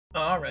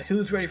Alright,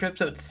 who's ready for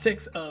episode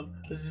 6 of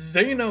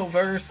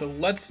Xenoverse? So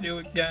let's do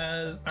it,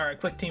 guys.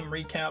 Alright, quick team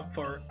recap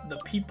for the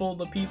people.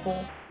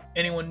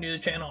 Anyone new to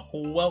the channel,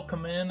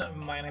 welcome in.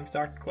 My name's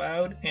Dr.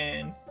 Cloud,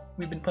 and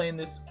we've been playing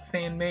this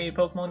fan-made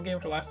Pokemon game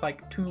for the last,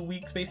 2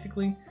 weeks,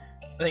 basically.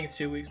 I think it's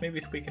 2 weeks, maybe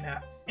it's a week and a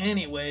half.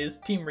 Anyways,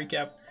 team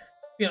recap.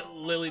 We got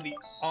Lily the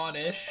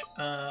Oddish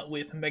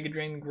with Mega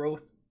Drain,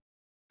 Growth,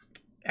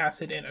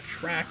 Acid, and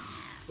Attract.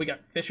 We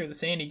got Fisher the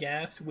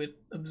Sandygast with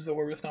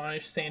Absorb,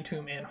 Astonish,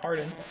 Sandtomb, and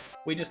Harden.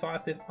 We just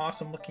lost this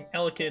awesome looking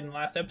Elekid in the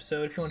last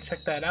episode. If you want to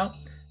check that out,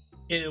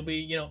 it'll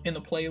be, in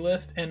the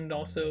playlist and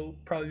also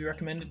probably be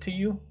recommended to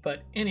you.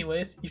 But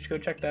anyways, you should go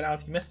check that out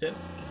if you missed it.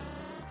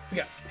 We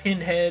got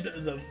Pinhead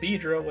the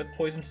Beedrill with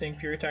Poison Sting,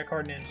 Fury Attack,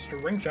 Harden, and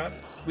String Shot.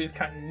 We just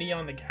caught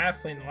Neon the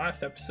Ghastly in the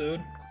last episode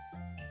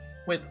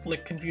with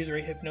Lick,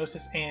 Confusory,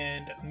 Hypnosis,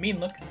 and Mean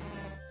Look.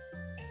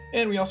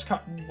 And we also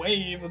caught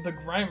Wave the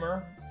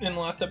Grimer in the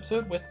last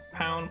episode with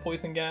Pound,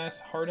 Poison Gas,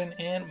 Harden,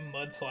 and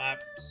Mud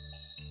Slap.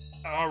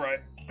 Alright.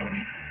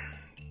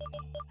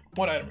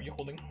 What item are you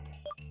holding?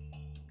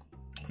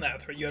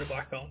 That's right, you had a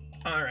black belt.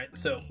 Alright,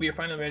 so we are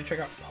finally ready to check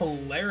out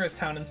Polaris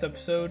Town in this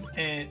episode,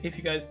 and if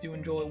you guys do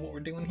enjoy what we're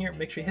doing here,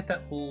 make sure you hit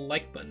that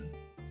like button.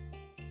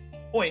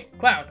 Oi,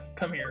 Cloud,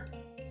 come here.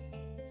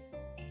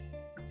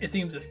 It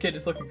seems this kid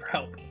is looking for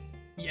help.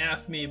 He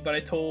asked me, but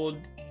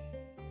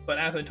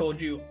as I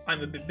told you,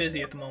 I'm a bit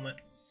busy at the moment.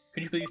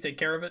 Could you please take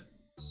care of it?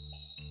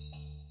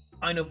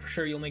 I know for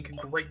sure you'll make a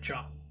great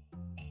job.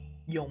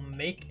 You'll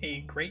make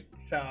a great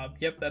job.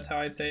 Yep, that's how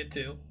I'd say it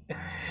too.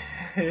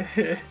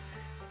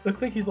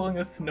 Looks like he's holding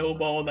a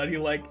snowball that he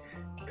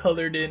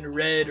colored in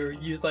red, or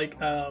used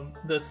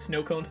the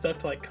snow cone stuff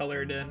to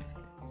color it in.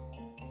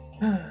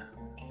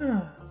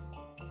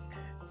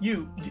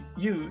 You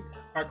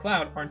are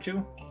Cloud, aren't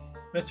you?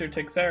 Mr.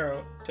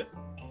 Texero.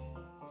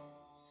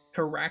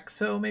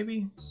 Taraxo,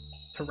 maybe?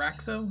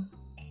 Taraxo?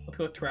 Let's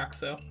go with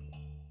Taraxo.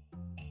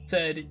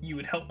 Said you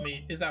would help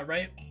me, is that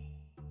right?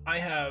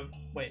 I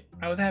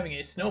was having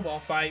a snowball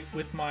fight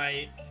with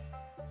my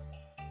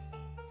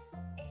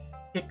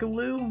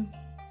Hickaloo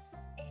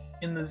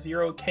in the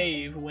Zero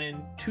Cave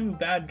when two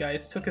bad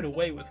guys took it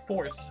away with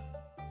force.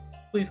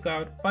 Please,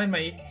 Cloud, find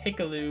my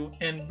Hickaloo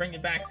and bring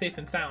it back safe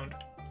and sound.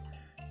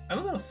 I'm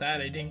a little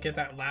sad I didn't get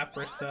that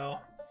Lapras though.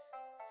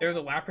 There was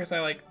a Lapras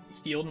I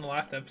healed in the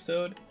last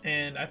episode,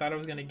 and I thought I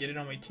was going to get it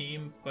on my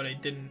team, but I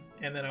didn't,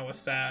 and then I was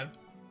sad.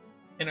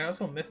 And I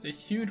also missed a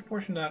huge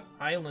portion of that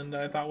island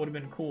that I thought would have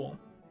been cool.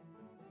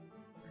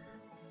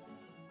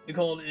 The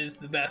cold is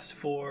the best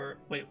for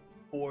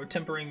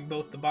tempering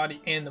both the body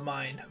and the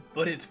mind,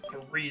 but it's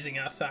freezing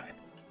outside.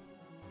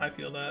 I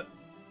feel that.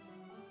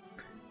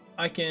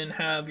 I can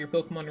have your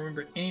Pokemon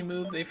remember any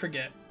move they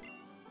forget.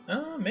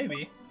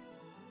 Maybe.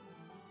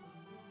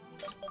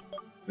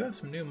 We have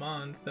some new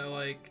mons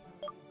that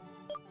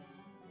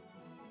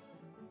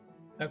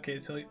okay,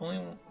 so the only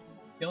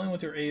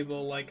ones who are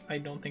able, I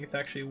don't think it's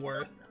actually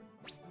worth.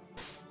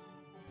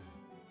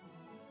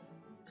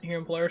 Here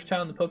in Polaris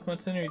Town, the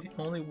Pokemon Center is the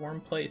only warm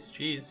place.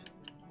 Jeez,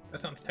 that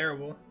sounds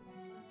terrible.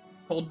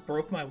 Cold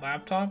broke my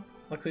laptop.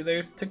 Luckily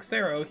there's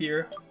Texero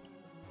here.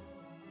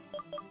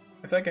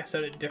 I feel like I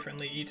said it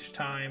differently each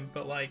time,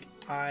 but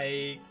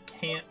I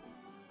can't...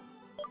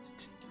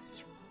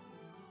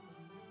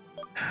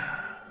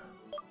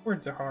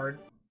 Words are hard.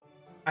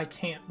 I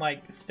can't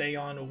stay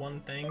on one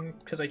thing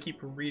because I keep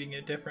reading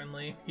it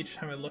differently each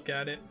time I look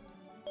at it.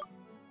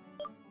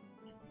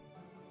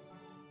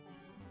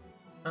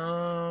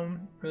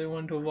 Really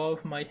wanted to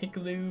evolve my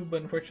Hickaloo,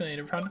 but unfortunately I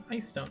never found an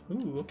Ice Stone.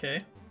 Ooh, okay.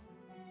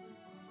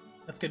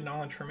 That's good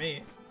knowledge for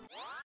me.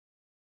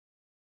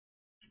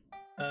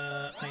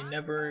 I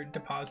never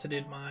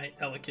deposited my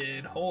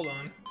Elekid. Hold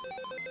on.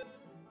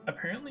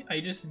 Apparently I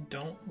just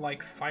don't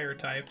like fire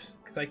types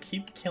because I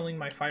keep killing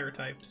my fire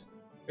types.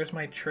 There's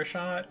my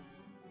Trishot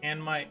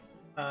and my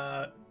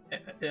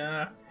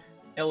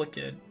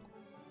Elekid.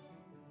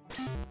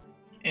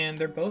 And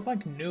they're both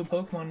new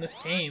Pokemon in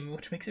this game,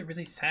 which makes it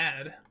really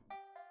sad.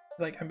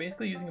 It's I'm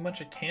basically using a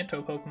bunch of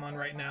Kanto Pokemon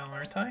right now,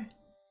 aren't I?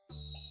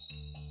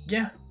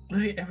 Yeah,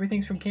 literally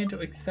everything's from Kanto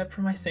except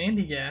for my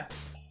Sandygast.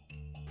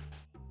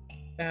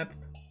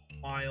 That's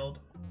wild.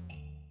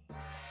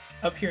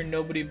 Up here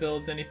nobody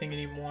builds anything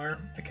anymore.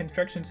 A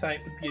construction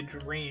site would be a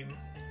dream.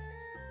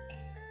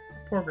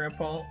 Poor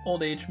Grandpa,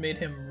 old age made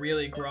him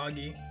really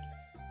groggy.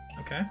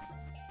 Okay.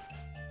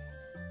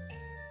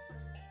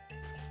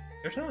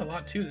 There's not a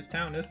lot to this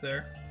town, is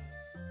there?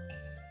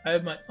 I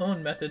have my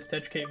own methods to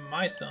educate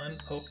my son.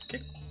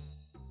 Okay.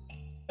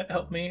 That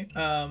helped me.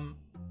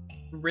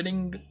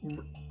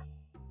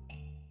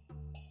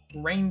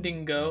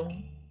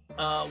 Raindingo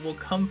will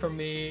come for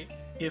me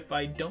if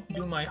I don't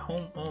do my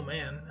home. Oh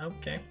man,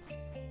 okay.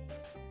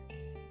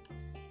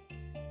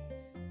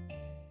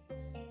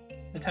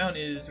 The town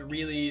is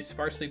really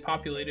sparsely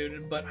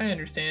populated, but I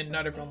understand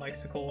not everyone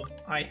likes the cold.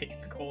 I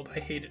hate the cold. I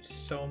hate it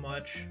so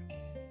much.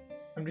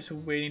 I'm just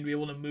waiting to be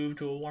able to move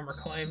to a warmer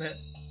climate.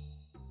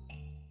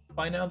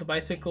 By now the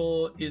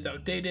bicycle is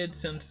outdated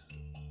since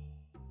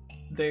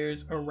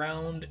there's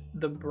around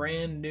the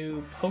brand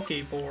new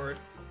Pokeboard.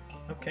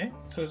 Okay,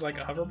 so it's like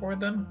a hoverboard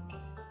then?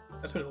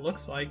 That's what it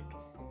looks like.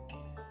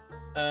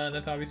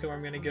 That's obviously where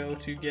I'm gonna go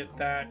to get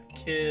that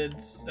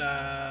kid's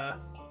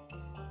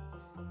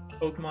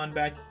Pokemon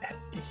back,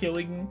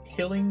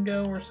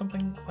 Healingo or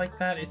something like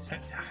that. It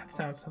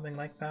sounds something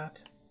like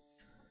that.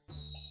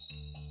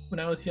 When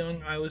I was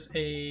young, I was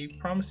a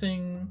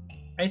promising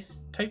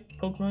ice-type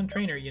Pokemon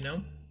trainer, you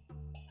know?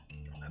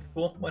 That's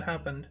cool. What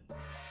happened?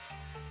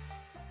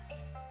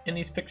 In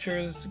these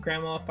pictures,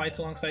 Grandma fights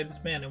alongside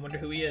this man. I wonder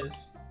who he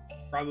is.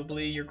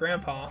 Probably your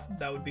grandpa.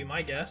 That would be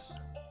my guess.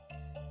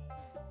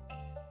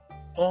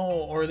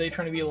 Oh, or are they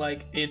trying to be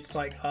like, it's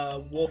like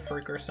a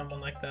Wolfric or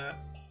someone like that?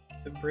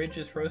 The bridge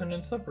is frozen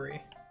and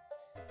slippery.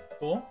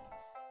 Cool.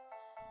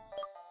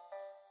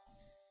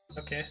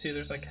 Okay, I see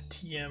there's like a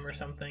TM or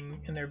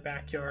something in their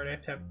backyard. I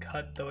have to have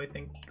cut though, I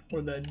think,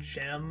 or the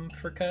gem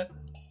for cut.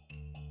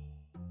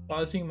 While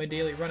I was doing my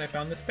daily run, I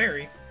found this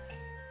berry.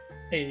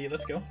 Hey,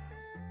 let's go.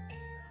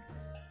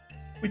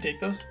 We take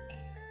those.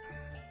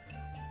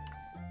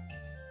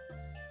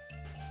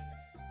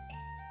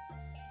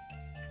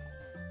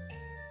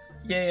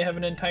 Yay, I have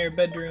an entire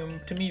bedroom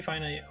to me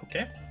finally.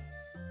 Okay.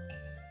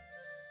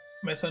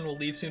 My son will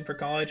leave soon for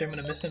college. I'm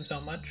gonna miss him so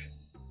much.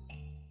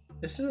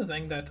 This is a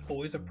thing that's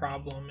always a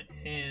problem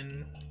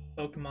in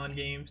Pokemon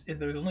games, is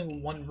there's only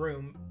one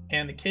room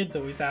and the kids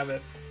always have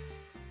it.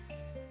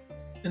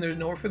 And there's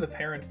nowhere for the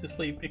parents to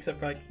sleep except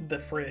for like the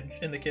fridge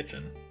in the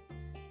kitchen.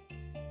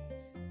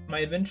 My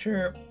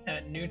adventure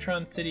at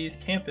Neutron City's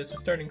campus is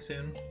starting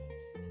soon.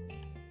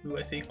 Ooh,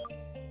 I see.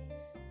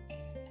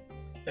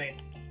 Dang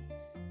it.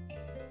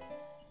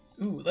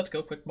 Ooh, let's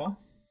go, Quick Ball.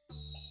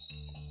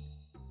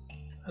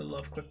 I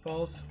love Quick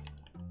Balls.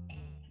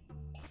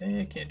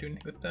 Okay, I can't do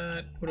anything with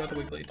that. What about the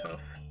Wigglytuff?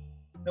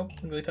 Nope,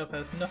 Wigglytuff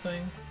has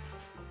nothing.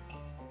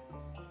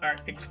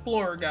 Alright,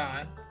 Explorer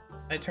guy.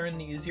 I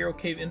turned the Zero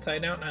Cave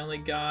inside out and I only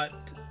got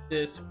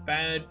this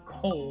bad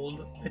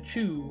cold.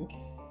 Achoo.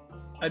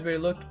 I'd better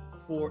look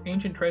for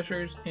ancient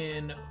treasures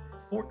in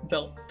Fort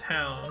Belt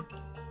Town.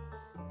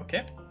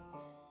 Okay.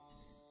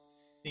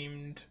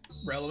 Seemed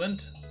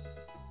relevant.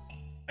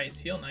 Ice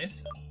Heal,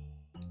 nice.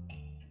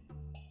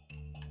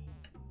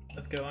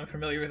 Let's go. I'm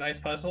familiar with ice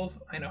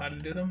puzzles. I know how to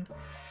do them.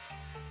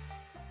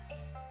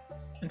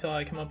 Until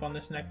I come up on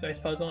this next ice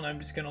puzzle and I'm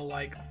just gonna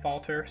like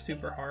falter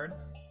super hard.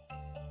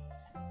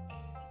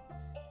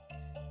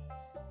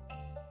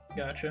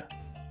 Gotcha.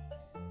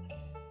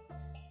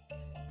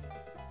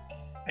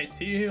 Ice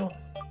Heal.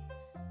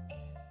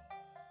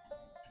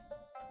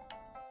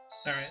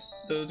 Alright,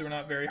 those were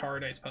not very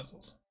hard ice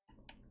puzzles.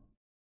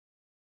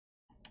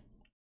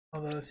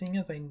 Although, seeing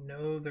as I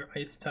know their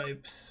ice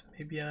types,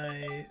 maybe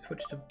I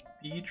switch to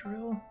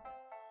Beedrill?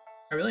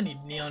 I really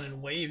need Neon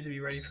and Wave to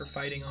be ready for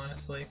fighting,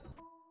 honestly.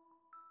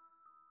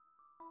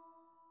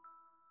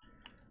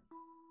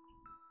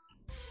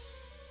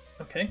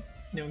 Okay,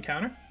 new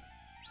encounter.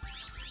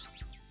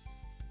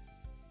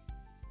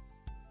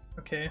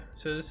 Okay,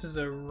 so this is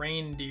a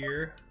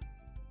reindeer.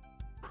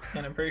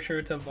 And I'm pretty sure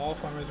its evolved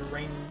form is a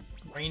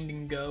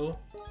Raindingo.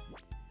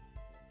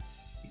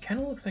 It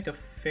kind of looks like a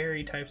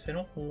fairy type, so I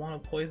don't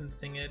want to poison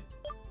sting it.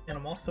 And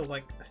I'm also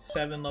like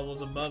 7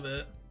 levels above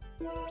it.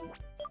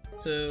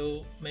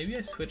 So maybe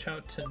I switch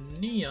out to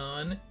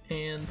Neon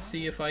and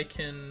see if I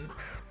can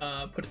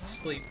put it to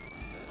sleep.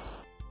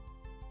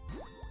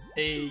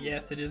 Hey,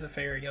 yes, it is a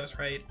fairy. I was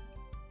right.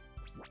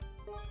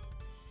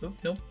 Oop,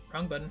 nope,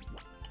 wrong button.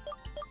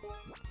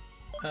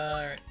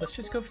 Alright, let's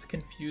just go for the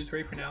Confuse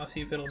Ray for now,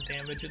 see if it'll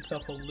damage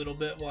itself a little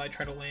bit while I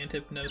try to land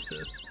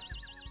Hypnosis.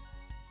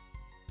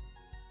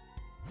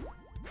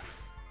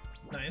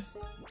 Nice.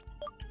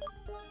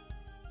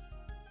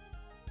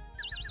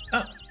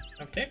 Oh,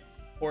 okay.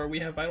 Or we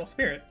have Vital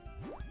Spirit.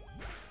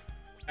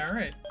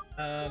 Alright,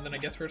 then I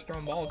guess we're just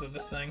throwing balls at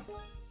this thing.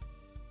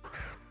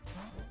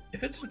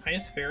 If it's an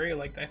Ice Fairy,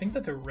 like, I think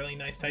that's a really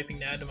nice typing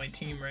to add to my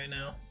team right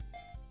now.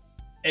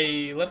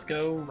 Hey, let's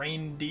go,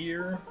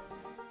 Reindeer.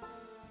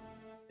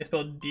 They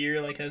spelled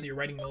deer like as you're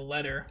writing the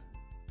letter.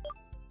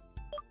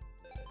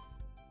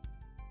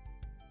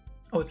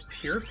 Oh, it's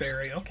Pure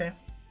Fairy, okay.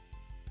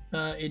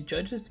 It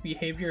judges the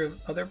behavior of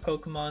other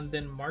Pokemon,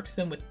 then marks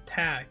them with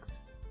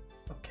tags.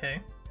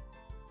 Okay.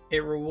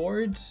 It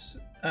rewards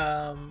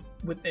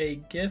with a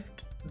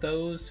gift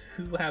those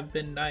who have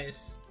been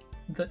nice.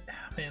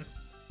 Man,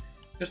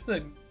 just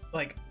the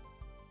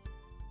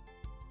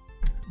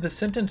the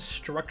sentence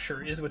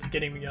structure is what's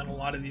getting me on a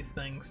lot of these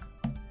things.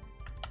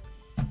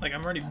 Like,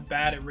 I'm already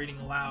bad at reading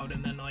aloud,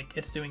 and then like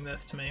it's doing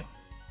this to me.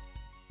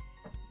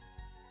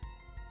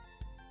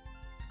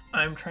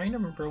 I'm trying to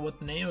remember what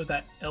the name of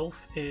that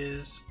elf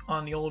is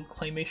on the old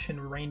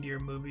claymation reindeer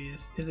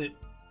movies. Is it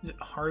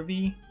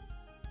Harvey?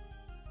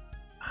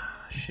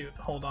 Shoot,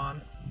 hold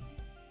on.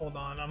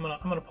 I'm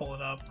gonna pull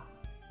it up.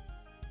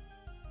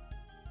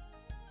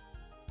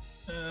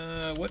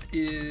 What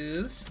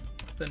is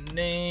the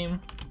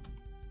name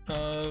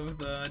of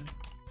the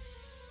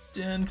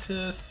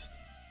dentist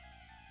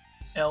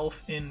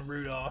elf in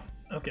Rudolph?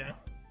 Okay.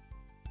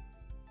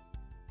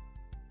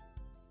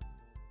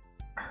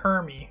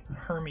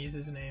 Hermes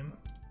his name.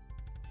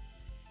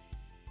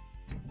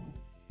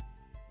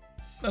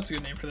 That's a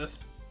good name for this.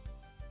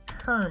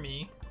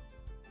 Hermy.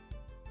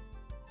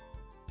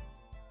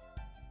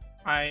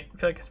 I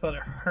feel like I spelled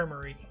it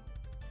Hermery.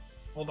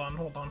 Hold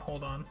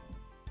on.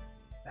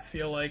 I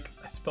feel like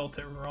I spelled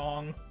it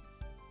wrong.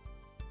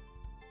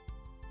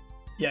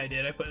 Yeah, I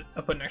did. I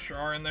put an extra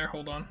R in there.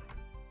 Hold on.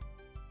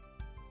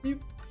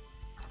 Beep.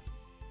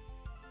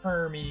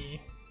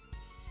 Hermy.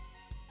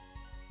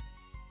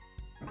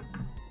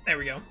 There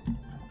we go.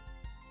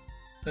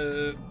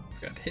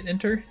 Forgot to hit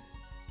enter.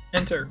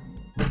 Enter.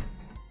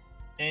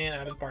 And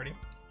out of the party.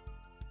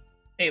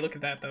 Hey, look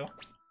at that though.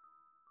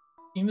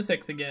 Team of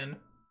 6 again.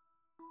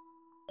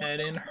 Add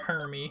in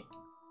Hermy.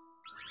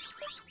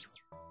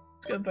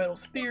 It's got Vital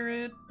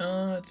Spirit.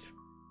 It's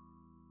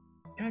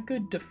got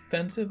good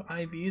defensive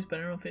IVs, but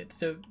I don't know if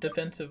it's a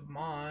defensive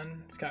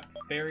Mon. It's got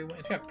Fairy.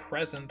 It's got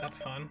Present. That's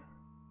fun.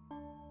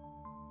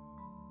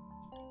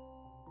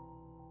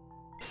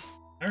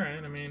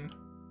 Alright, I mean,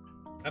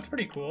 that's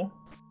pretty cool.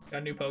 Got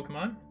a new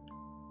Pokemon.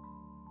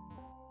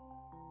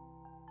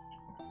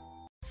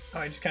 Oh,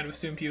 I just kind of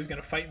assumed he was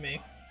going to fight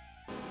me.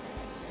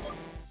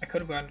 I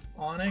could have gotten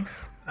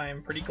Onix.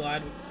 I'm pretty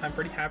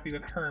happy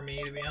with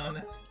Hermy, to be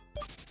honest.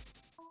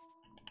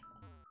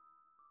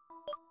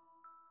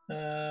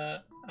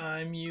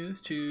 I'm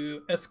used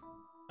to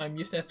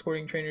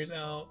escorting trainers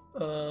out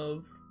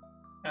of...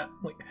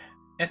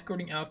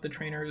 escorting out the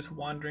trainers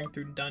wandering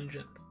through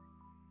dungeons.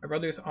 My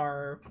brothers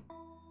are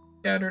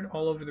scattered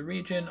all over the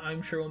region.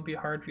 I'm sure it won't be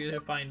hard for you to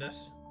find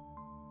us.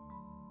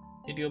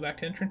 You go back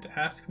to entrance to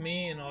ask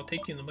me, and I'll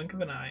take you in the blink of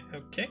an eye.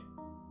 Okay.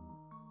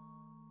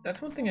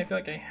 That's one thing I feel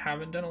like I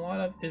haven't done a lot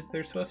of, is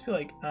there's supposed to be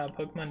like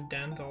Pokemon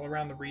dens all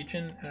around the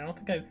region, and I don't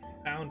think I've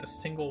found a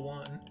single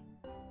one.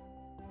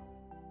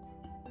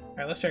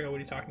 Alright, let's check out what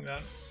he's talking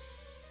about.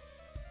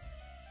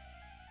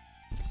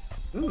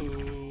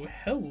 Ooh,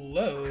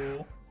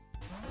 hello.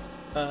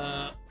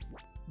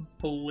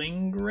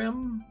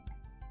 Blingrim?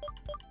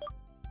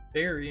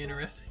 Very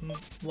interesting,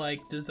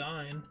 like,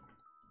 design.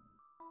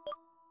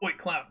 Wait,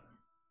 Cloud.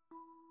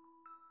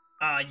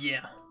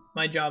 Yeah.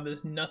 My job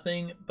is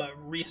nothing but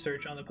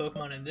research on the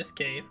Pokemon in this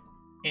cave.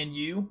 And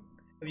you?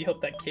 Have you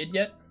helped that kid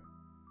yet?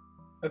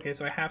 Okay,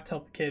 so I have to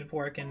help the kid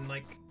before I can,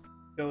 like,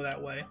 go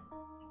that way.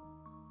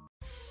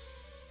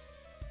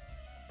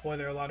 Boy,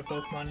 there are a lot of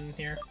Pokemon in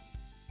here.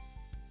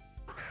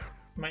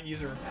 Might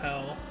use a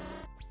repel.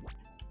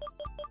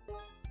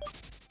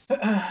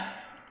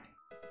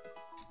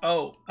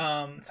 Oh,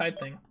 side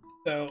thing.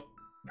 So,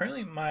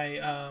 apparently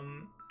my,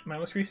 my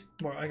most recent,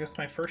 well, I guess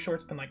my first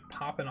short's been, like,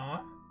 popping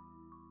off.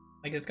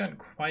 Like, it's gotten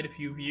quite a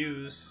few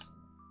views.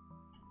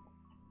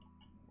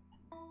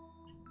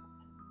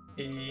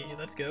 Hey,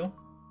 let's go.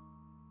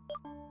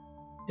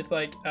 It's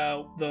like,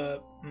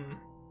 like,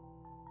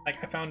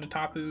 I found a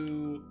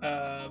Tapu,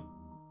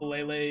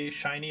 Lele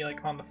shiny,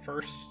 like, on the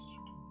first,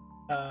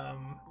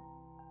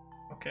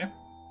 okay.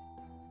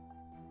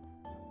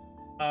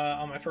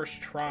 On my first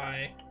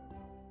try.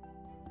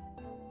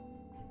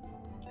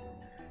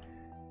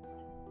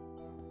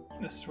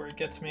 This is where it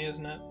gets me,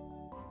 isn't it?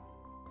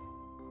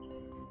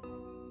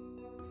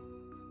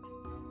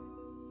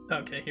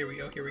 Okay, here we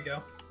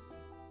go.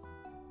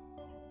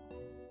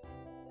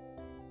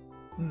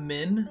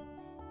 Min?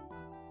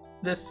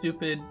 This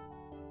stupid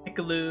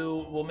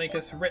Pikalu will make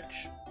us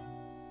rich.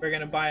 We're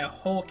gonna buy a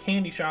whole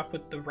candy shop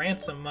with the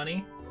ransom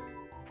money.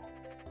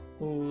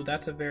 Ooh,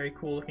 that's a very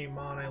cool looking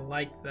mon. I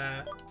like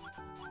that.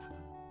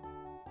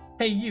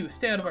 Hey you,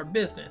 stay out of our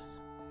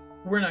business.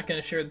 We're not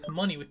gonna share this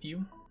money with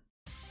you.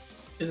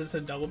 Is this a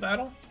double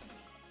battle?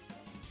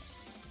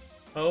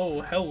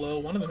 Oh, hello.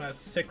 One of them has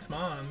 6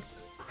 mons.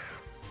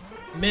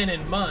 Min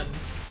and Mun.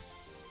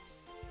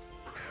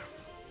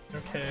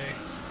 Okay.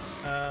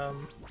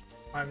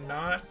 I'm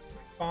not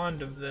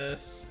fond of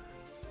this.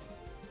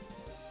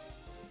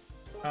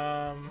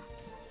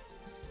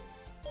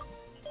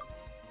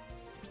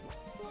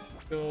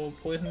 Go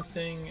Poison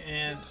Sting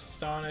and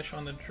Astonish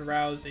on the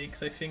Drowsy,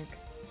 because I think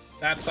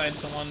that side's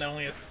the one that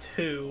only has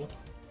 2.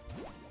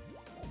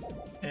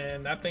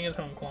 And that thing is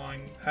Home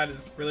Clawing. That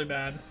is really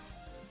bad.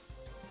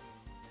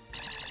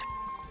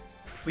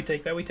 We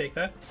take that, we take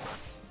that.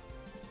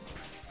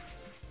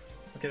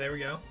 Okay, there we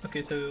go.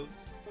 Okay, so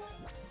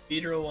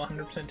Beedrill will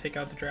 100% take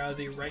out the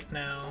Drowsy right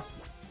now.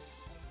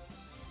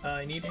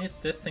 I need to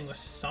hit this thing with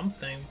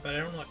something, but I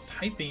don't know what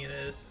typing it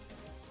is.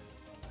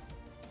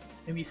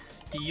 Maybe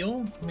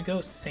Steel? Let me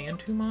go Sand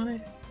Tomb on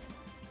it.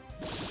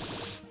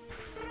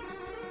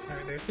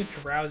 Alright, there's the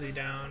Drowsy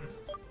down.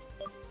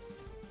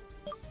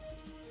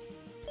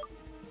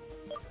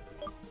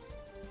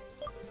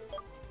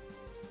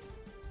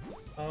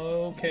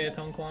 Okay, it's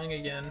Home Clawing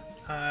again.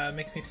 It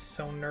makes me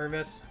so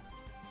nervous.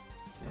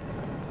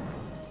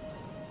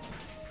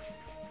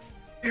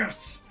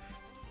 Yes!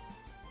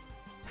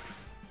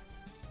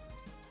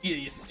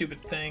 You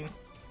stupid thing.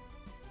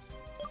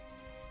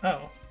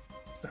 Oh.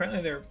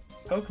 Apparently their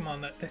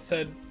Pokemon that they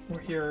said were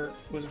here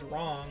was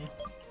wrong.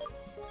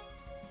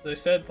 They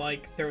said,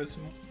 like, there was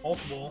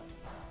multiple.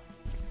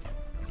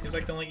 seems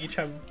like they only each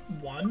have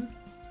one.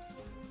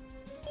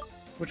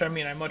 Which, I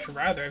mean, I'd much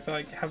rather. I feel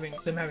like having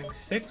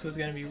 6 was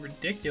going to be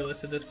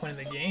ridiculous at this point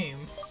in the game.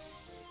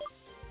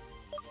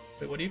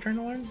 Wait, what are you trying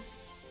to learn?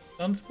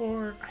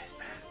 Sunspore?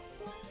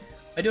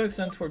 I do like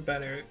Sunspore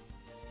better.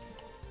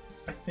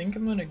 I think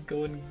I'm going to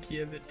go and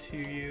give it to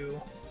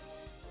you.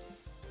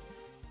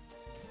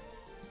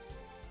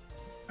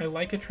 I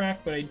like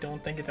Attract, but I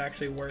don't think it's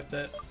actually worth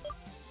it.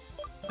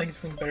 I think it's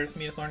being better to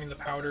me as learning the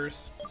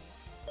powders.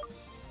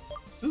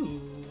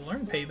 Ooh,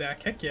 learn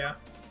Payback, heck yeah.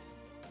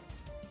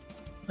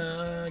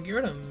 Get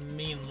rid of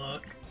Mean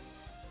Look.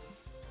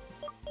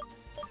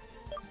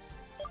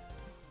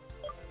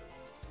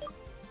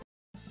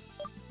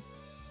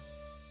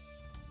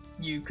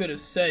 You could have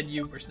said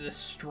you were this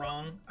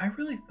strong. I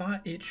really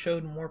thought it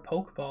showed more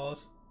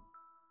Pokeballs.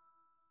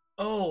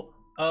 Oh,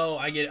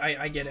 I get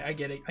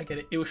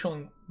it. It was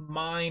showing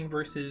mine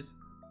versus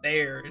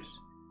theirs.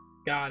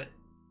 Got it.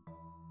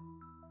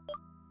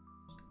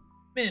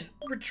 Min,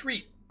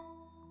 retreat.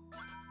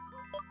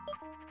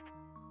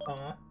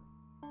 Aw.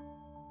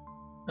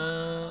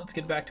 Let's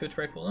get back to its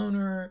rightful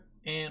owner.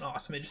 And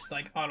awesome, it just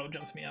like auto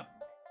jumps me up.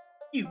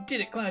 You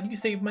did it, Cloud. You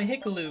saved my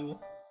Hickaloo.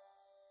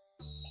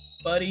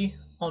 Buddy,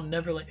 I'll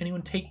never let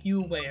anyone take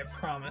you away, I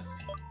promise.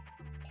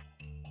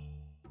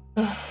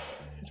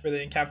 It's where they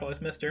didn't capitalize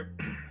Mr.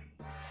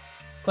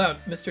 Cloud,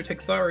 Mr.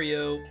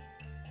 Texario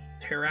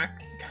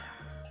Terak.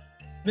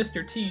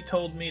 Mr. T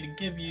told me to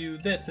give you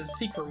this as a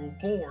secret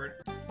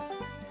reward.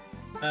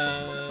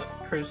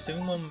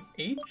 Presumum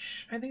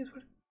H, I think is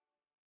what.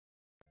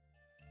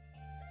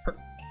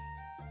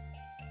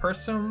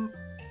 Persum.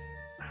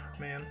 Oh,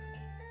 man,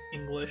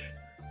 English.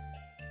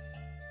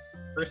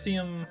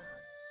 Persium.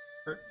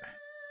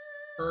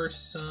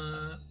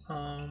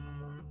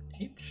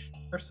 H.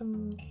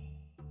 Persum.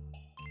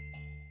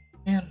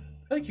 Man,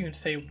 I feel like you can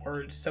say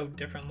words so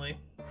differently.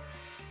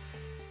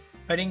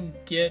 I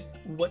didn't get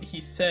what he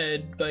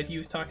said, but he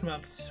was talking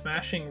about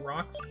smashing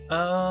rocks.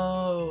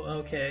 Oh,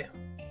 okay.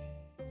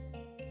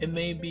 It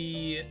may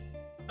be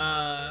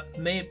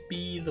it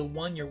be the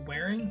one you're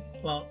wearing?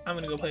 Well, I'm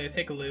gonna go play a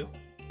Hickaloo.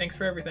 Thanks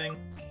for everything.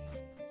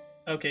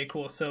 Okay,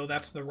 cool. So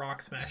that's the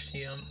rock smash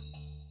TM.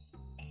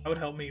 That would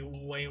help me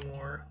way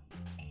more.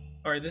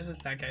 Alright, this is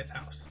that guy's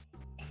house.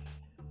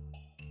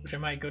 Which I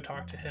might go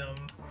talk to him.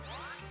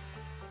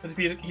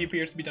 He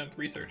appears to be done with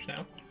research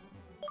now.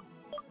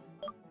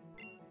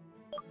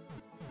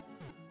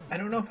 I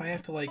don't know if I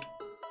have to, like,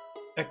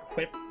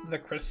 equip the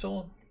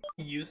crystal,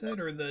 use it,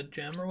 or the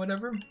gem or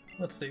whatever.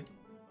 Let's see.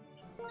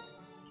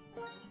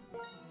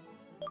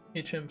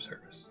 HM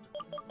service.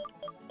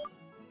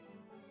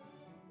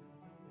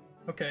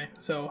 Okay,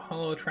 so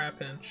Hollow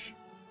Trapinch.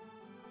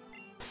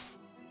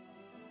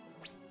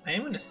 I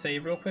am going to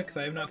save real quick because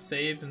I have not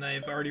saved and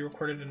I've already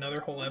recorded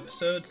another whole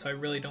episode, so I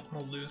really don't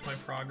want to lose my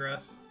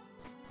progress.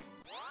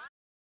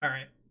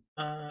 Alright,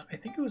 I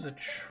think it was a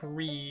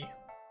tree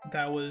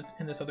that was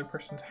in this other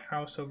person's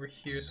house over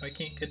here, so I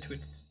can't get to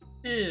it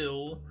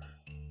still,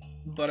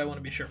 but I want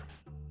to be sure.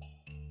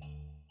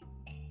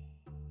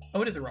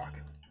 Oh, it is a rock.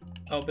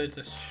 Oh, but it's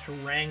a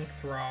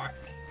strength rock.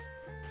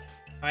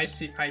 I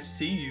see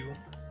you.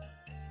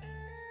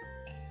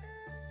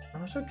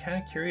 I'm also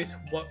kind of curious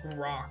what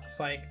rocks,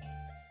 like,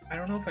 I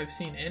don't know if I've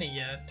seen any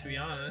yet, to be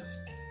honest.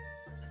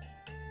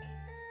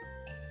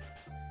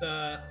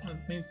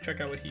 Let me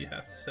check out what he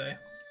has to say.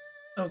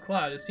 Oh,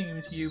 Cloud, it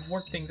seems you've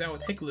worked things out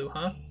with Hickaloo,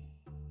 huh?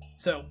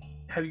 So,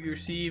 have you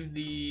received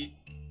the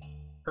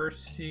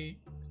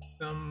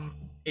Persium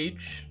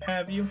H,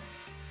 have you?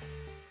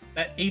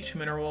 That H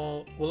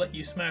mineral will let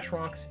you smash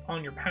rocks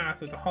on your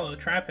path with a Hollow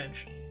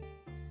Trapinch.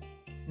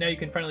 Now you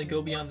can finally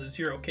go beyond the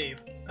Zero Cave.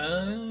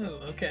 Oh,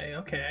 okay,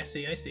 I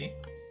see.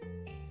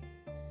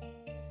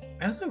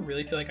 I also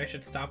really feel like I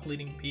should stop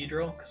leading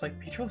Beedrill, because like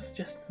Beedrill's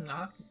just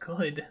not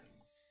good.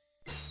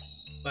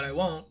 But I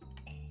won't,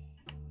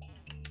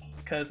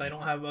 because I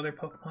don't have other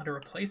Pokemon to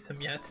replace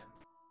him yet.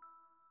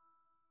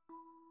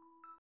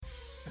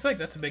 I feel like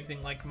that's a big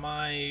thing, like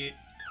my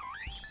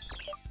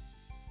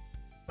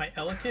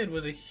Elekid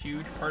was a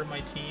huge part of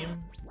my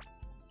team,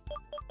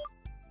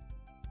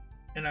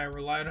 and I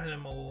relied on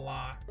him a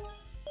lot.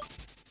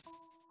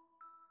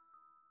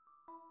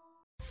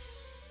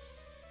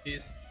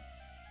 Jeez.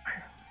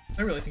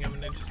 I really think I'm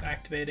gonna just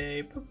activate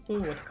a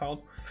what's it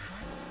called?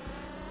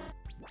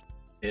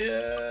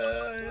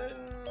 Yeah,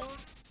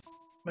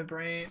 my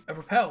brain a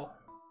repel.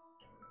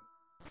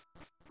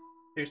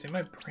 Seriously,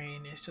 my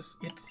brain is just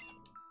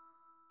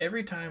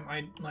every time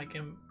I like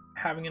am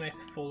having a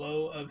nice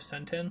flow of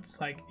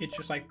sentence, like it's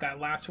just like that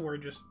last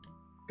word just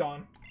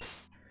gone.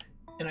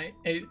 And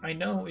I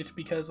know it's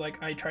because like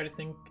I try to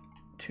think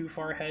too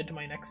far ahead to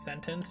my next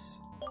sentence.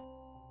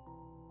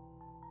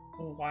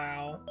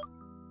 Wow.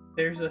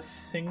 There's a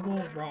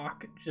single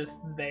rock just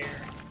there.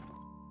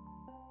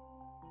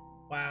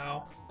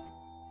 Wow.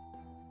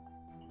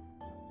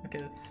 Okay,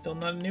 this is still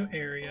not a new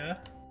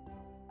area.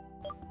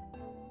 I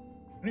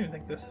don't even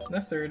think this is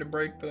necessary to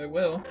break, but I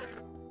will.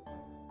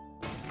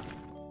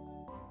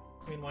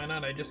 I mean, why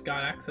not? I just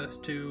got access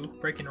to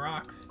breaking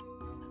rocks.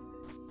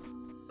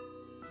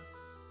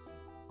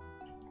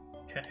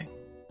 Okay,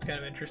 it's kind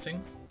of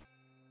interesting.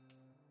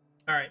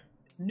 Alright,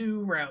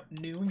 new route,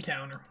 new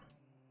encounter.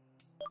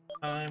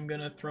 I'm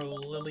gonna throw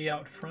Lily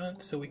out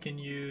front so we can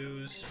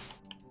use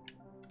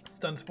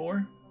Stun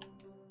Spore.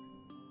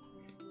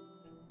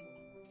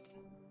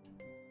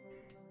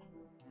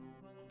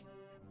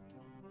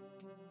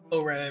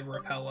 Oh right, I have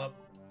Repel up.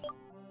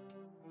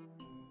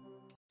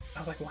 I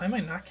was like, why am I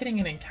not getting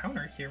an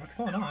encounter here? What's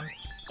going on?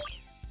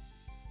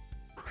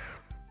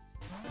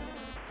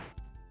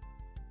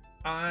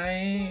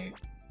 I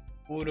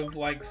would have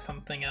liked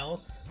something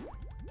else.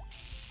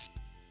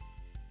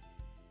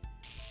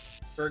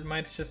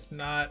 Bergmite's just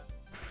not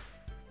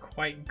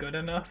quite good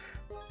enough.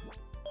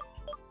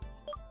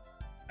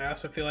 I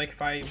also feel like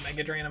if I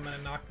Mega Drain, I'm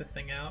gonna knock this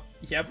thing out.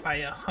 Yep,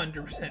 I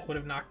 100% would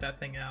have knocked that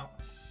thing out.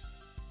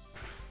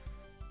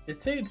 Did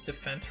it say it's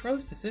Defense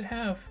Rose? Does it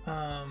have,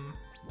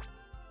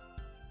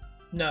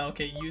 No,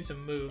 okay, used a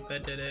move,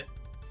 that did it.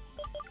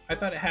 I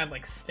thought it had,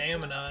 like,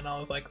 Stamina, and I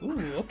was like,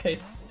 ooh, okay,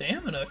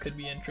 Stamina could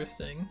be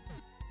interesting.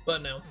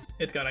 But no,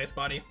 it's got Ice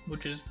Body,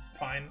 which is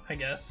fine, I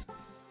guess.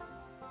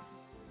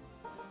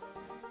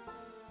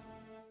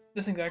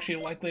 This thing's actually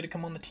likely to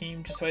come on the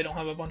team, just so I don't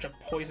have a bunch of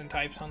poison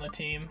types on the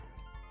team.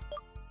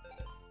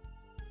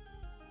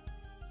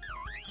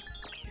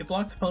 It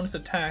blocks opponent's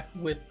attack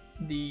with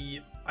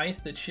the ice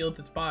that shields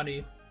its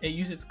body. It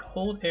uses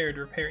cold air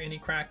to repair any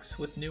cracks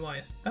with new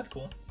ice. That's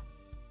cool.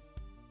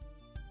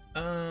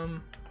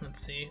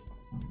 Let's see.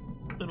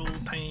 Little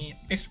tiny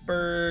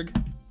iceberg.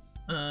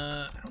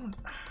 I don't...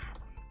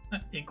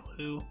 Not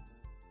igloo.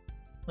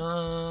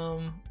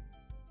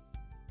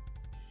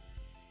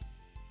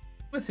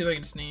 Let's see if I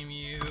can just name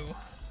you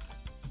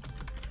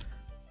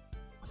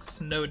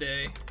Snow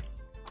Day.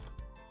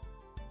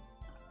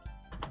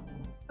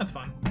 That's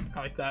fun. I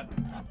like that.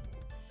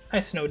 Hi,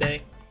 Snow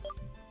Day.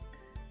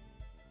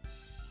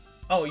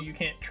 Oh, you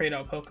can't trade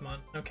out Pokemon.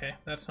 Okay,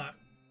 that's not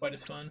quite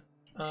as fun.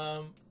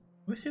 Let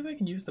me see if I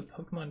can use the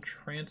Pokemon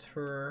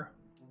transfer.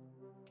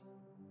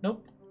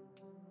 Nope.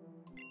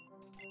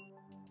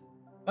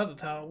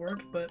 That's how it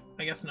worked, but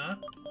I guess not.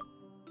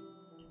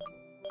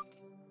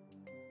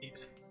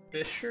 Use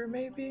Fisher,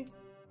 maybe?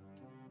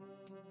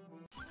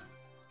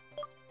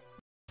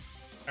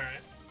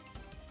 Alright.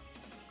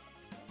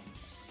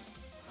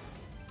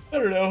 I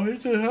don't know,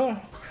 it's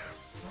a...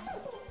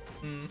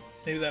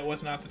 maybe that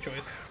was not the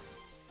choice.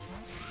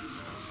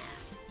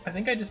 I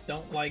think I just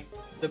don't like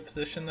the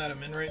position that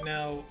I'm in right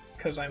now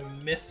because I'm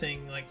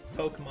missing, like,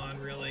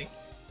 Pokemon, really.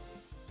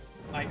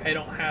 Like, I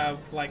don't have,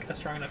 like, a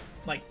strong enough,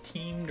 like,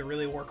 team to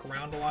really work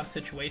around a lot of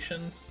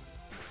situations.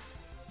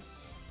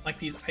 Like,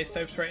 these ice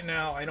types right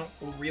now, I don't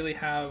really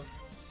have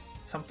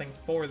something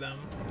for them.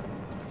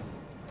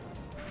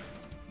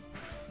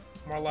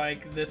 More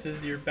like, this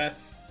is your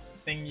best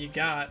thing you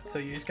got, so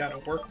you just gotta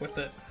work with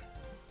it.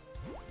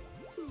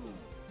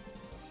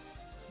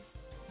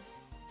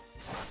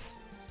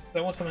 I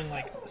want something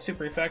like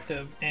super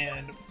effective,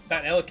 and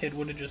that Elekid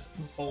would have just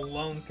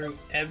blown through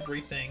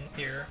everything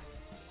here.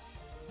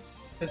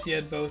 Because he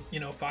had both, you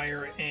know,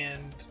 fire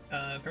and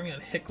throwing on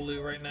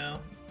Hickaloo right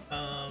now.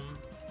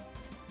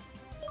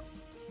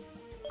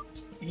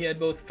 He had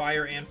both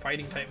fire and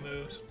fighting type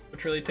moves,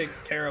 which really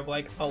takes care of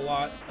like a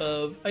lot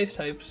of ice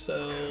types,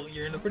 so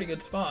you're in a pretty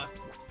good spot.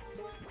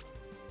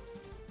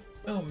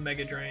 Oh,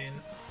 Mega Drain.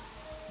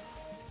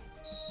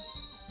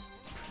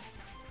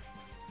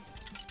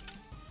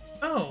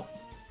 Oh!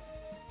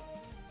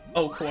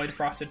 Oh, cool, I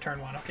defrosted turn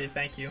 1. Okay,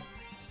 thank you.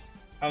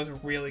 I was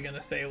really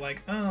gonna say,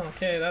 like, oh,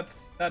 okay,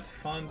 that's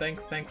fun.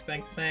 Thanks.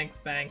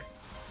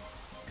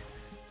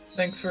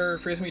 Thanks for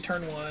freezing me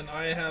turn 1.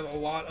 I have a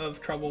lot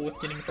of trouble with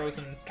getting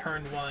frozen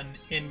turn 1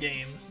 in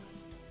games.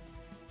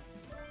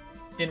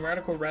 In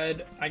Radical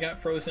Red, I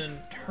got frozen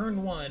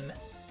turn 1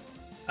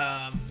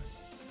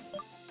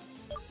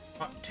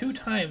 2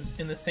 times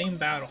in the same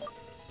battle.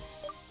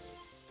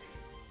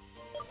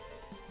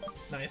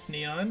 Nice,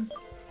 Neon.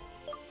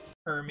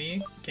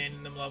 Hermie,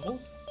 gaining them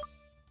levels.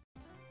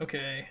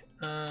 Okay,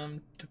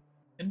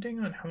 depending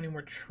on how many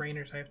more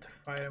trainers I have to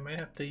fight, I might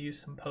have to use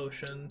some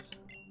potions.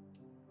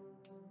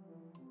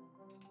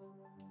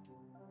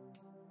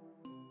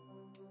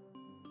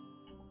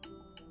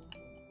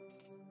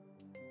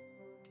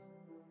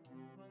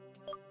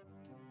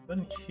 Go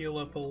ahead and heal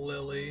up a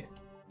Lily.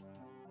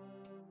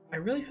 I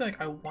really feel like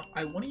I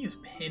want to use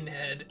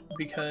Pinhead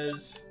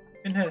because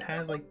Pinhead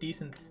has like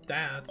decent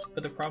stats,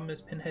 but the problem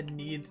is Pinhead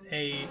needs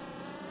a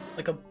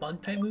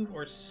bug type move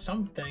or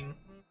something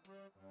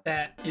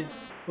that is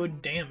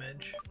good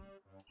damage.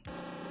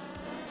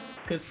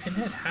 Because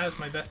Pinhead has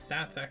my best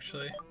stats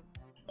actually.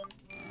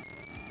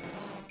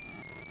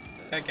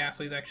 That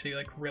Ghastly's actually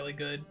like really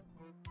good.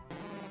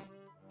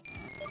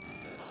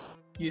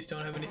 You just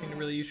don't have anything to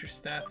really use your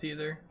stats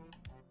either.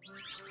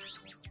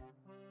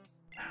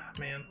 Ah,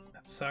 man,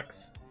 that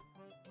sucks.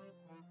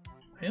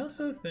 I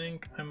also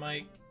think I'm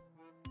gonna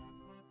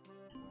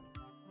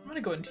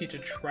go ahead and teach a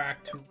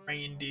track to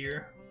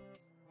Reindeer.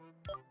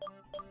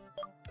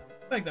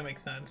 I feel like that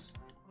makes sense.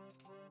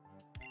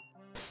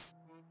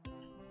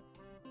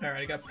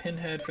 Alright, I got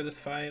Pinhead for this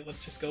fight.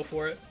 Let's just go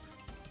for it.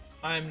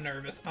 I'm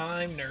nervous.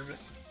 I'm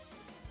nervous.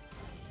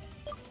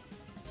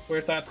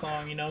 Where's that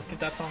song, you know? Get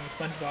that song in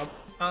SpongeBob.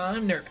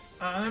 I'm nervous.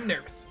 I'm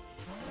nervous.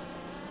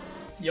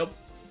 Yup.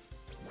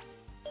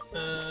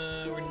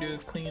 We're gonna do a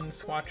clean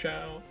switch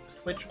out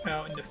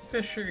into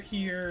Fisher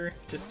here.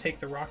 Just take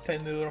the rock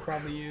type move I'll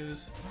probably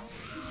use.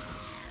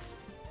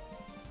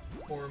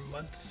 Or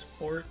Mud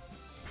Sport.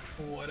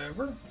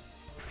 Whatever.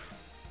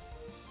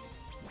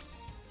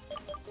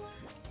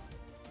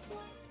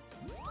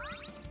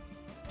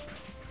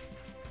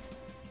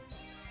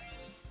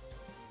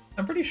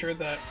 I'm pretty sure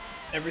that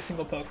every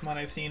single Pokemon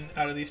I've seen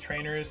out of these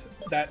trainers,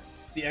 that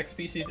the X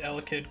species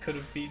Elekid could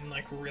have beaten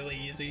like really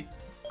easy.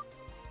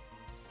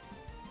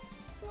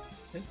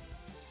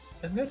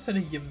 I think that said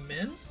a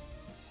Yamin?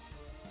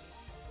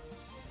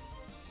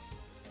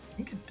 I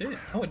think it did.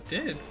 Oh, it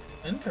did.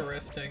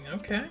 Interesting.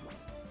 Okay.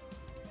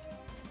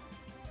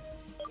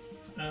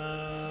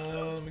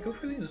 Let me go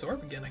for the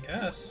Absorb again, I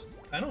guess.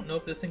 I don't know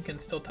if this thing can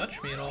still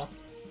touch me at all.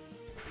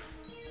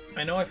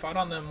 I know I fought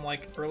on them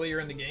like earlier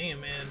in the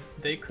game and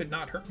they could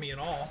not hurt me at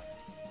all.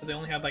 Because they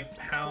only had like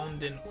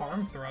Pound and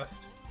Arm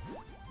Thrust.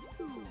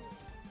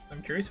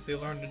 I'm curious if they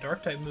learned a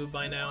Dark type move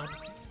by now.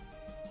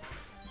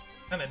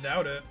 Kinda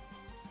doubt it.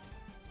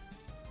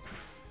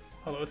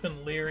 Although it's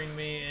been leering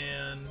me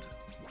and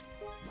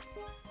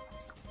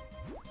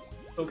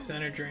focus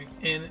energying.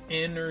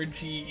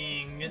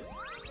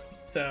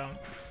 So,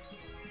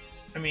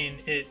 I mean,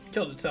 it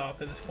killed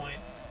itself at this point.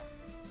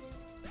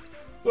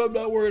 But I'm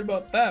not worried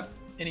about that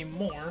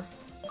anymore.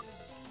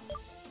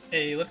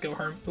 Hey, let's go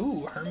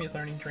Ooh, Hermie's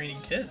learning Draining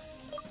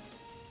Kiss.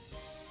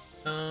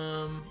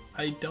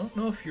 I don't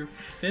know if you're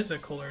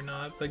physical or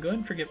not, but go ahead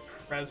and forget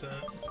present.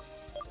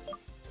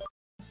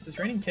 This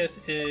Draining Kiss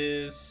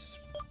is...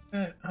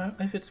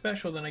 if it's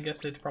special, then I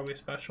guess it's probably a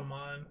special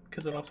mod,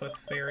 because it also has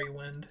Fairy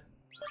Wind.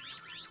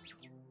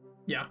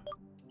 Yeah.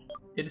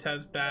 It just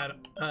has bad,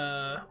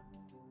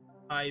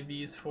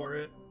 IVs for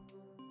it.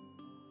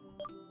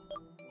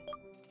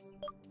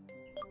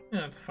 Yeah,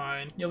 that's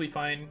fine. You'll be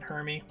fine,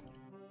 Hermie.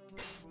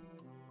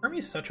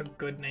 Hermie's such a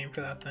good name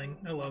for that thing.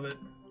 I love it.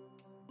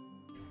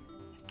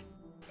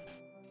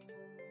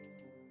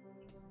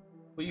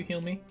 Will you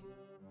heal me?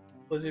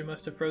 Blizzard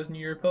must have frozen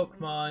your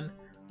Pokemon.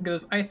 Look at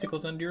those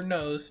icicles under your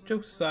nose.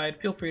 Jokes aside,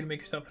 feel free to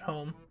make yourself at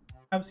home.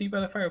 Have a seat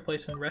by the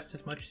fireplace and rest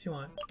as much as you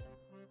want.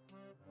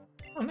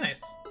 Oh,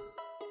 nice.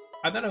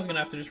 I thought I was gonna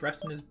have to just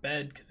rest in his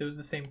bed because it was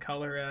the same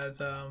color as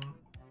the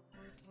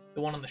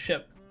one on the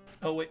ship.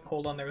 Oh wait,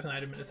 hold on, there was an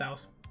item in his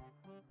house.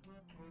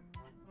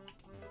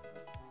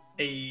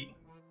 A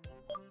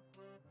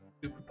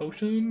super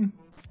potion.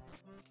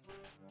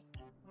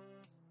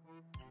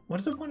 What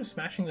is the point of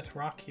smashing this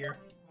rock here?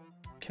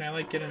 Can I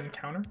like get an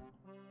encounter?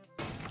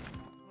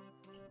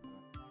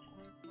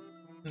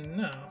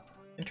 No.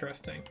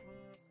 Interesting.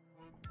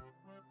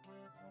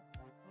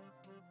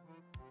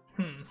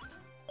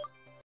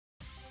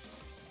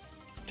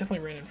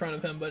 Definitely ran in front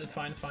of him, but it's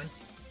fine, it's fine.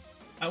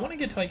 I want to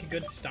get to like a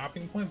good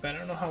stopping point, but I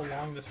don't know how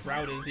long this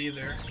route is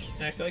either.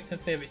 And I feel like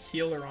since they have a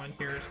healer on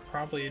here, it's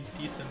probably a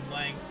decent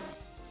length.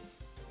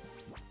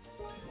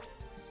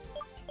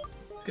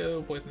 Let's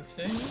go Poison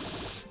Sting.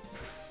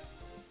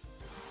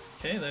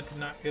 Okay, that did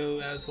not go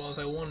as well as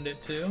I wanted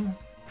it to.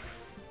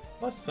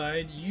 Plus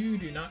side, you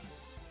do not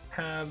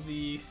have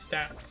the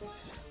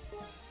stats.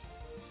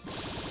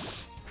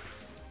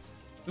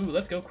 Ooh,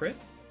 let's go crit.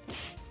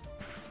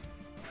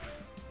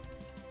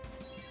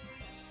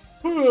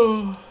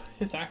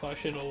 His Tackle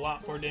should do a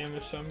lot more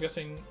damage, so I'm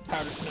guessing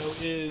Powder Snow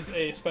is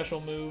a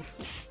special move.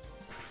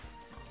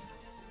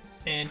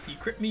 And he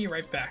crit me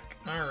right back.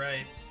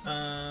 Alright.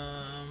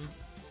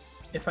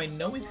 If I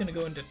know he's gonna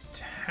go into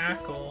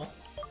Tackle,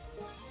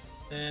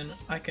 then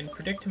I can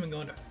predict him and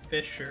go into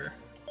Fisher.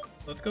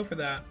 Let's go for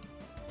that.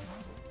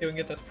 See if we can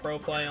get this pro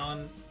play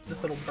on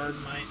this little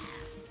Bergmite.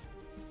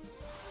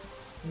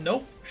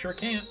 Nope, sure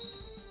can't.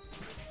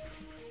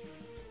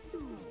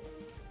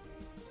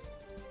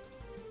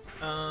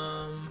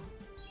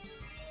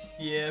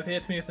 Yeah, if he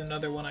hits me with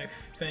another one, I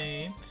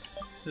faint,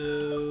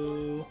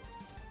 so...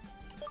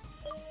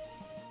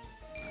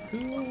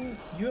 Ooh,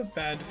 you have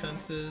bad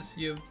defenses,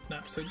 you have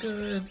not so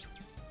good.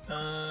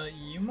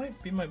 You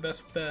might be my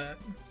best bet.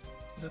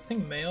 Is this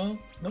thing male?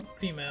 Nope,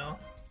 female.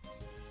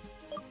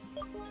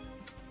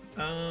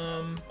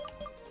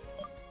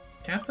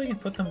 Castle can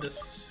put them to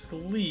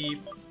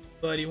sleep,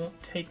 but he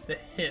won't take the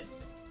hit.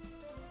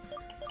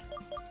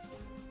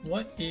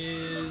 What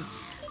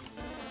is...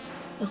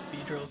 What's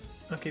Beedrill's?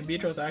 Okay,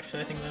 Beedrill's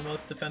actually, I think, the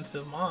most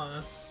defensive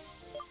mon.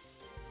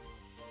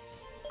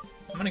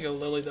 I'm gonna go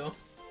Lily, though.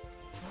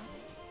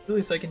 At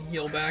least I can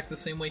heal back the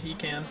same way he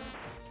can.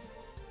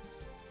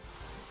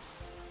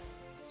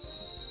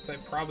 Because I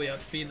probably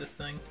outspeed this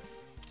thing.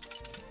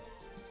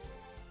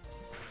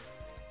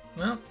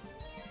 Well,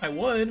 I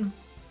would,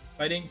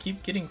 if I didn't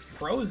keep getting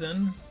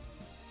frozen.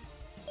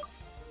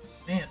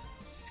 Man,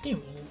 this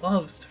game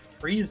loves to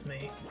freeze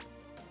me.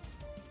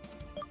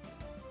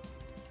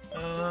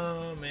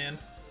 Oh, man.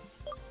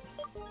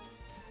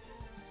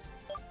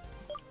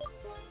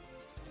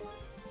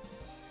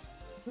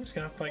 I'm just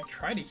gonna have to like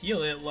try to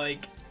heal it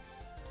like.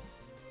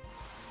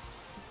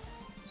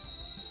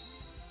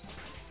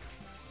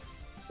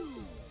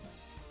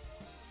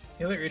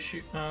 The other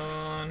issue,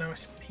 now my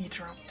speed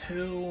dropped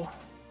too.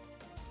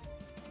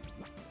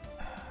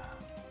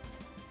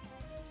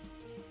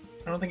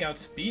 I don't think I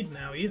outspeed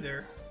now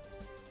either.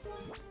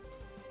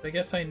 I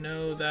guess I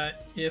know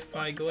that if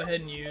I go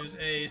ahead and use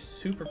a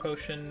super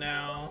potion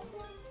now...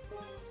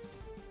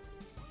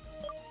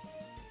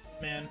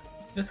 Man,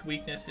 this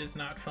weakness is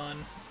not fun.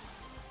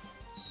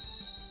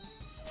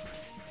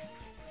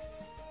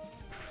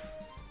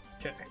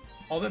 Okay,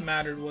 all that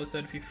mattered was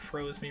that if he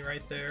froze me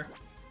right there.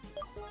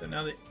 So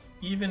now that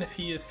even if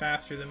he is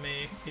faster than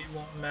me, it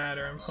won't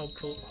matter. I'm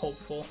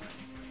hopeful.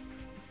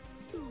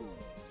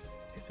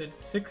 I said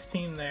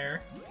 16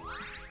 there.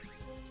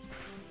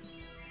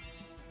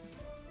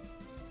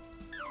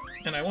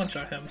 And I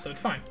one-shot him, so it's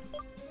fine.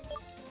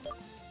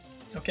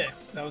 Okay,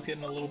 that was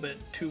getting a little bit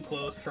too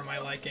close for my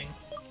liking.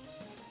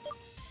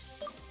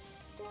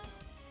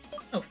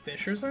 Oh,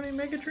 Fisher's learning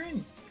Mega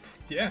Drain?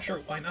 Yeah,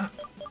 sure, why not?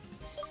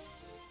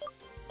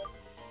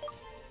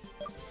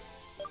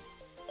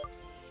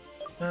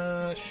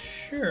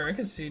 Sure, I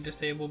could see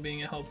Disable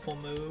being a helpful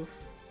move.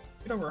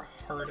 Get over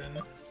Harden.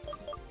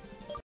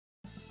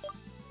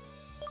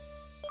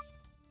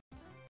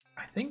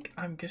 I think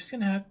I'm just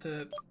gonna have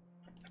to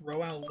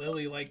throw out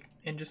Lily, like,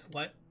 and just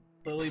let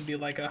Lily be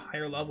like a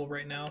higher level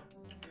right now.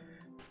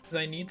 Because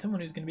I need someone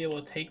who's gonna be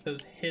able to take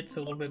those hits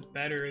a little bit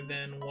better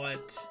than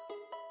what,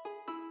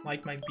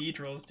 like, my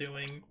Beedrill's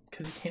doing,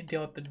 because he can't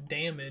deal with the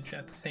damage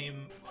at the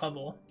same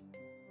level.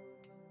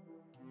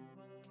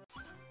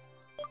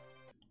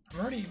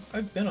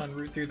 I've been on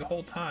Route 3 the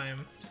whole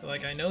time, so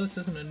like I know this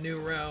isn't a new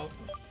route.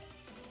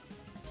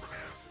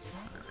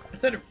 I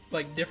said it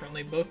like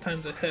differently both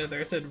times I said it there.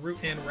 I said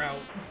route and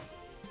route.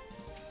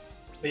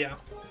 But yeah.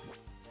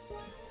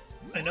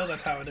 I know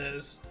that's how it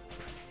is.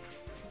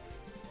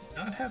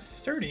 Not have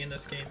sturdy in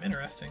this game,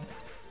 interesting.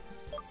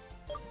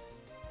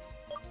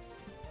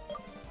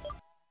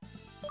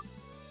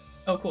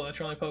 Oh cool, that's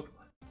your only Pokemon.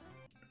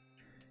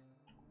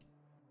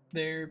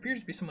 There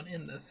appears to be someone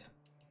in this.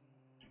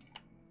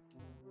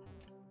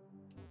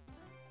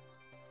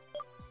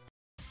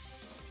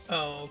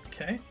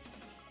 Okay.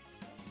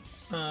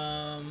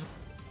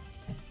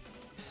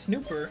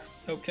 Snooper.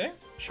 Okay,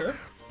 sure.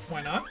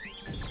 Why not?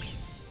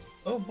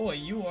 Oh boy,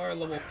 you are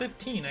level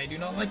 15. I do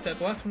not like that.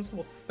 The last one was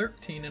level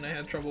 13 and I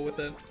had trouble with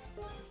it.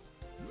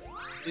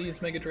 Please,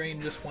 Mega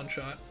Drain, just one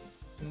shot.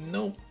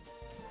 Nope.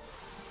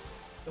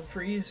 Don't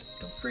freeze.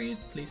 Don't freeze.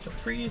 Please don't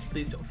freeze.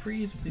 Please don't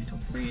freeze. Please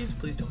don't freeze.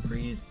 Please don't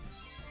freeze.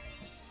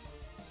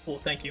 Cool,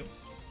 thank you.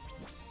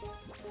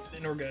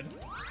 And we're good.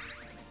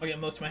 I'll get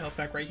most of my health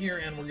back right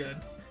here and we're good.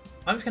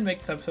 I'm just gonna make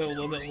this episode a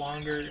little bit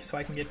longer so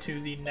I can get to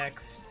the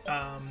next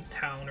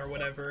town or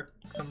whatever,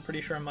 because I'm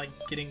pretty sure I'm like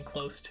getting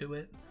close to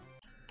it.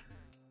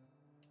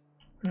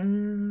 I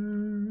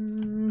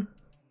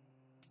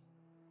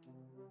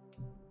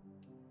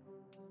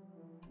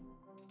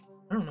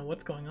don't know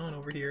what's going on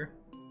over here.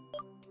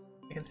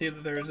 I can see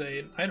that there's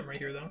an item right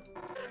here though.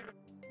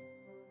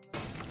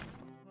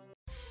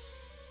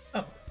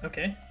 Oh,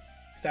 okay.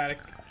 Static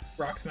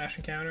rock smash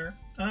encounter.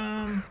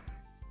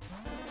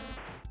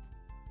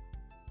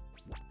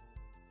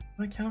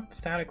 Do I count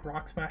static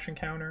rock smash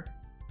encounter?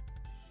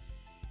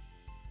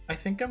 I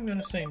think I'm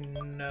gonna say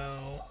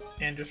no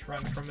and just run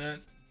from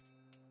it.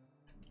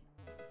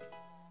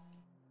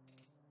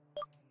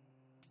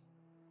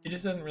 It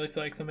just doesn't really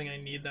feel like something I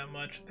need that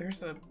much.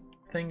 There's a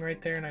thing right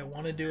there and I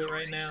want to do it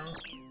right now.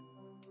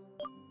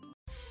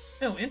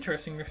 Oh,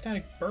 interesting, there's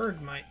static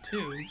Bergmite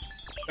too.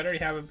 I already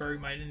have a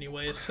Bergmite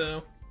anyway,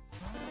 so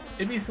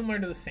it'd be similar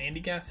to the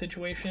Sandygast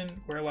situation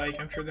where like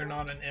I'm sure they're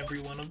not on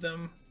every one of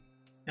them.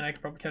 And I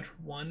could probably catch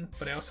one,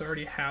 but I also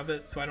already have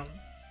it, so I don't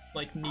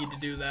like need to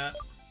do that.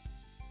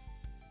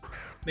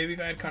 Maybe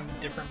if I had kind of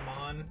a different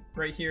Mon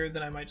right here,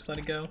 then I might just let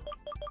it go.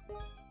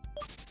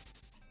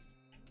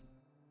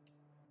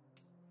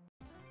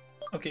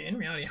 Okay, in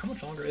reality, how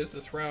much longer is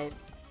this route?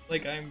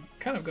 Like, I'm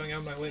kind of going out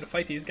of my way to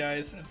fight these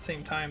guys at the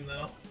same time,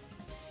 though.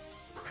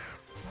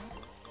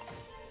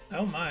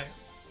 Oh my.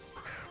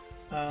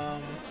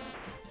 That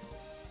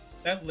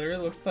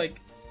literally looks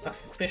like a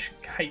fish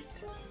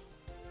kite.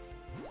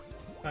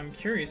 I'm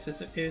curious,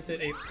 is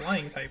it a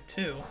flying type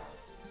too?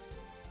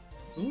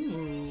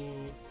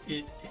 Ooh,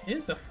 it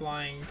is a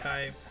flying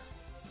type.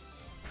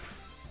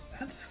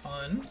 That's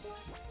fun.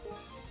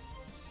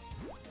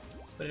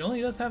 But it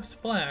only does have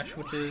Splash,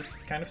 which is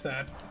kind of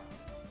sad.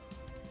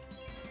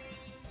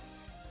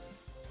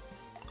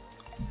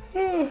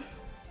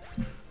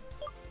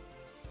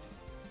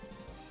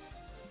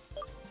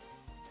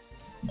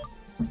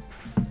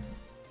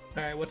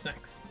 Alright, what's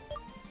next?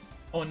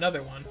 Oh,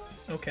 another one.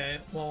 Okay,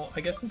 well,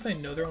 I guess since I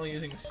know they're only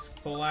using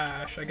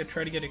Splash, I could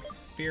try to get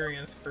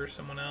experience for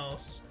someone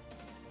else.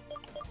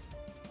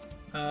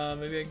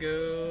 Maybe I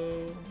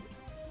go...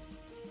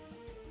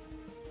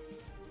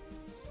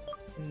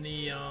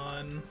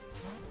 Neon.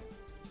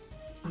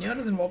 Neon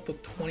is involved till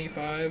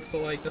 25,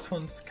 so like this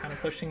one's kind of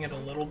pushing it a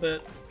little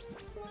bit.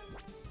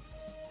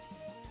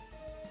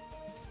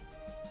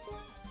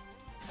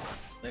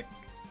 Sick.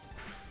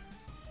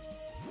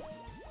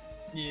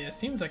 Yeah,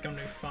 seems like I'm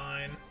doing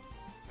fine.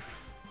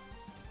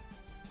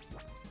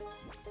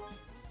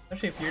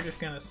 Especially if you're just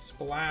gonna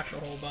splash a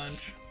whole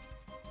bunch.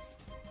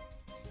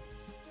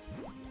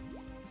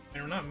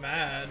 And I'm not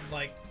mad,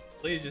 like,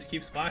 please just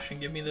keep splashing,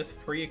 give me this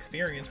free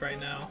experience right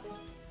now.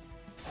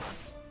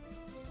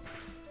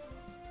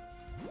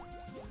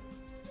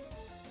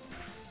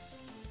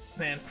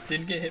 Man,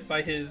 didn't get hit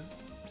by his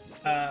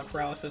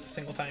paralysis a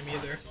single time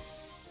either.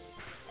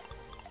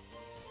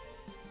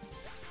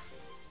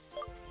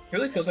 It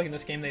really feels like in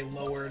this game they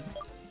lowered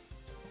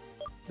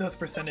those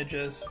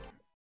percentages.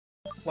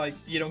 Like,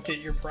 you don't get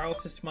your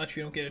paralysis much,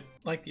 you don't get,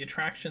 like, the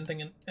attraction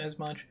thing as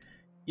much.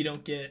 You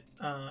don't get,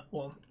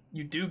 well,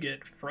 you do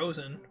get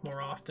frozen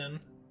more often.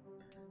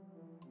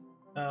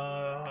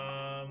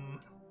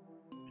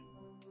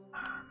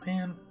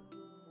 Man.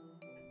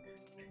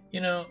 You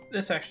know,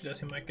 this actually does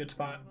seem like a good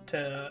spot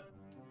to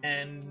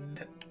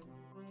end.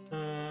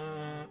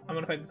 I'm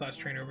gonna fight this last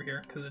trainer over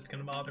here, because it's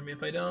gonna bother me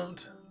if I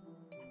don't.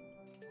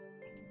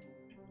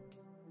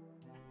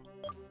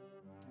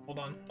 Hold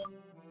on.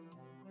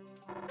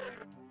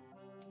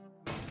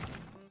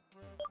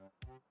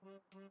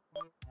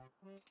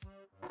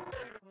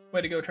 Way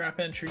to go,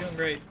 Trapinch, you're doing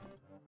great.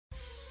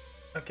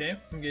 Okay,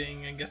 I'm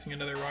guessing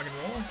another rock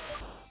and roll.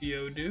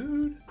 Yo,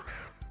 dude.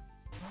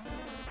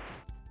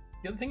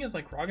 The other thing is,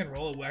 like, rock and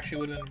roll actually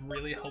would have been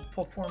really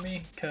helpful for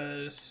me,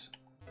 because,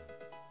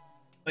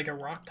 like, a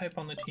rock type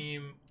on the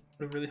team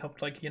would have really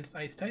helped, like, against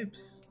ice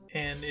types,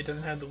 and it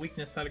doesn't have the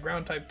weakness that a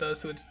ground type does,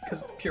 so it's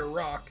because it's pure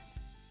rock.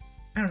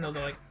 I don't know,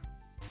 though, like,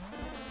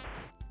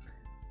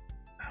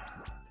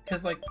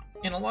 because, like,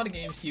 in a lot of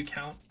games you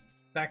count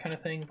that kind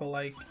of thing, but,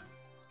 like,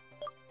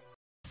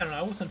 I don't know,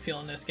 I wasn't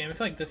feeling this game. I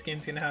feel like this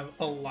game's gonna have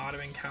a lot of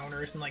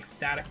encounters and, like,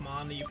 static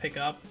mon that you pick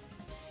up,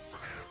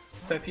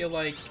 so I feel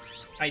like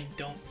I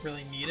don't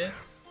really need it.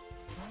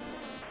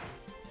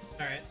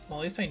 Alright, well,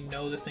 at least I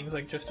know this thing's,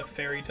 like, just a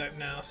fairy type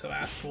now, so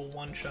Ask will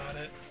one-shot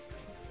it.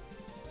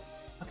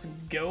 Let's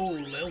go,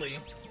 Lily.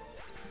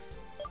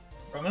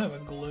 Bro, I'm gonna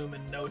have a Gloom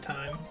in no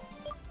time.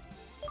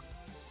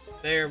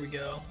 There we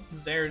go.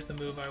 There's the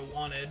move I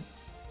wanted.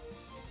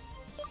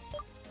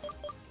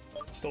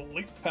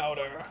 Sleep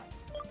Powder.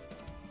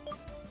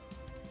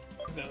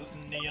 That was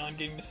Neon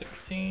getting to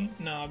 16?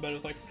 No, I bet it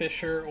was like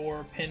Fisher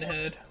or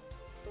Pinhead.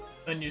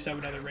 And you just have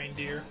another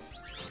Reindeer.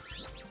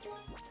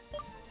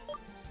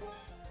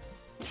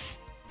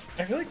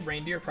 I feel like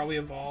Reindeer probably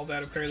evolved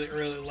at a fairly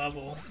early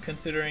level,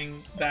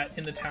 considering that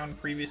in the town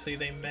previously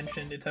they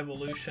mentioned its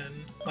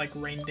evolution, like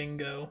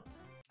Raindingo.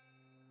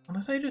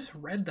 Unless I just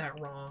read that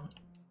wrong.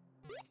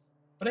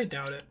 But I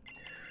doubt it.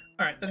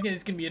 Alright, that's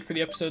gonna be it for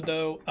the episode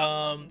though.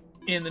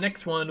 In the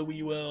next one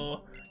we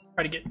will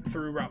try to get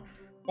through Route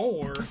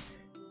 4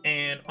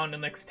 and on the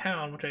next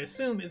town, which I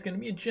assume is gonna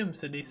be a gym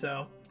city,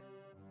 so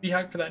be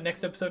hyped for that.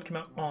 Next episode. Come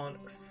out on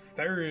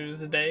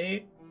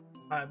Thursday,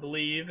 I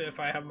believe, if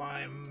I have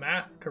my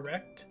math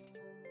correct.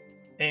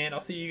 And I'll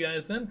see you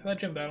guys then for that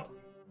gym battle.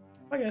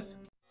 Bye, guys.